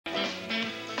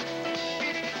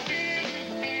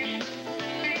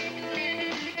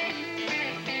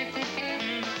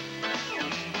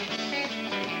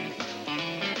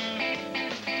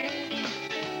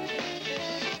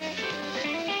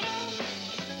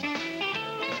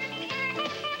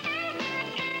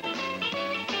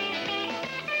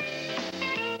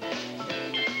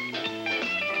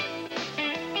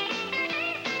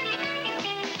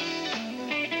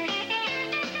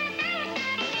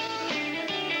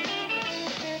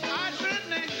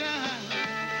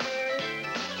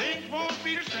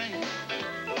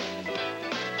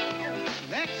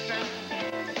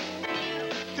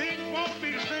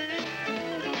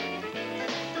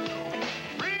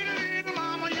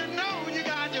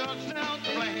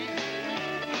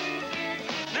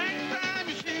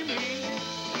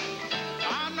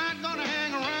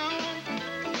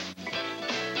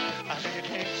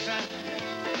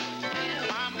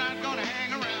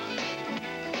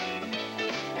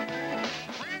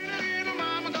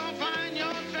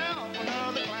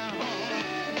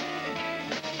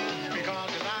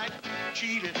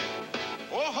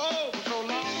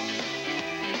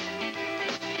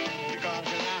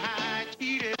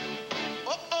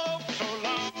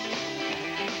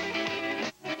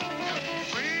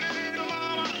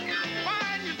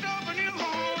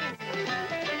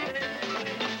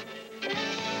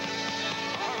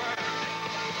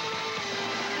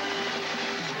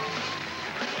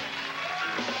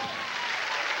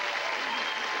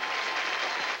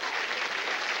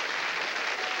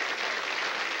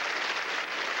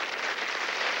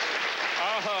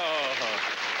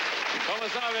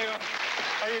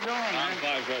you doing, man? I'm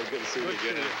fine, Fred. Good to see you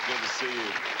again. Good to see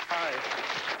you. Hi.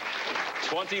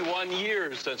 21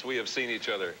 years since we have seen each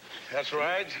other. That's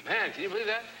right. Man, can you believe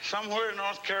that? Somewhere in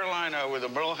North Carolina with the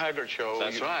Merle Haggard show.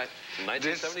 That's right.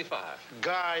 1975. This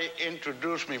guy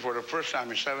introduced me for the first time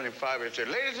in 75. He said,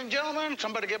 ladies and gentlemen,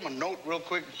 somebody give him a note real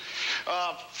quick.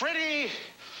 Freddie...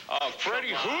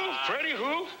 Freddie who? Freddie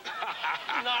who?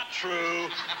 Not true.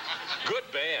 Good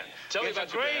band. Tell me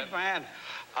about your band. It's a great band.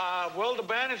 Well, the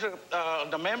band is,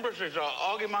 the members is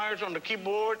AUGIE MEYERS on the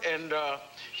keyboard, and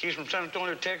he's from San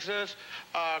Antonio, Texas.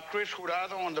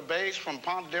 Jurado on the bass from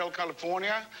Palmdale,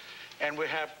 California. And we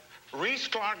have RHYS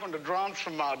Clark on the drums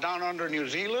from down under New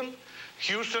Zealand.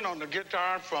 Houston on the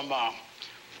guitar from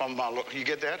you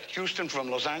get that? Houston from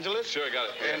Los Angeles. Sure, I got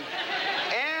it.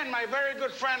 And my very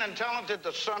good friend and talented,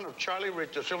 the son of Charlie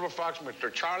Rich, the Silver Fox,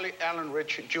 Mr. Charlie Allen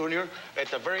Rich Jr. at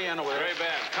the very end of it. Great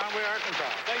band. Conway, Arkansas.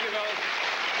 Thank you, fellas.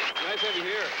 Nice to have you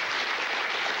here.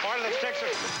 Portland,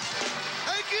 Texas.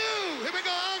 Thank you. Here we go,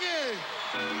 AUGIE.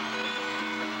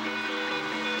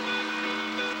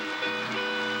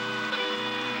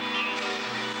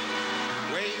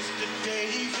 Wasted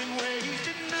days and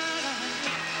wasted nights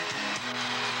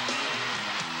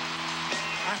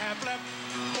I have left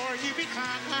for you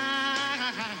behind.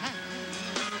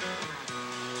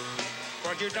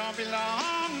 For you don't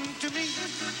belong to me.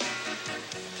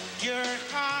 Your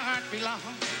heart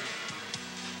belongs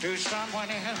to someone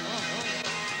else.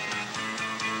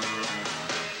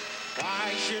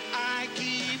 Why should I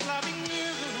keep loving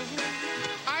you?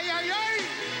 Ay, ay, ay.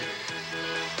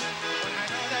 When I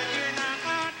know that you're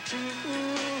not true.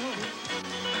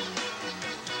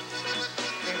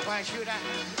 Then why should I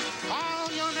call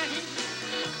your name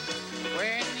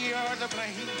when you're the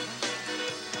blame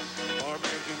for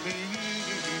making me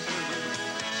blue?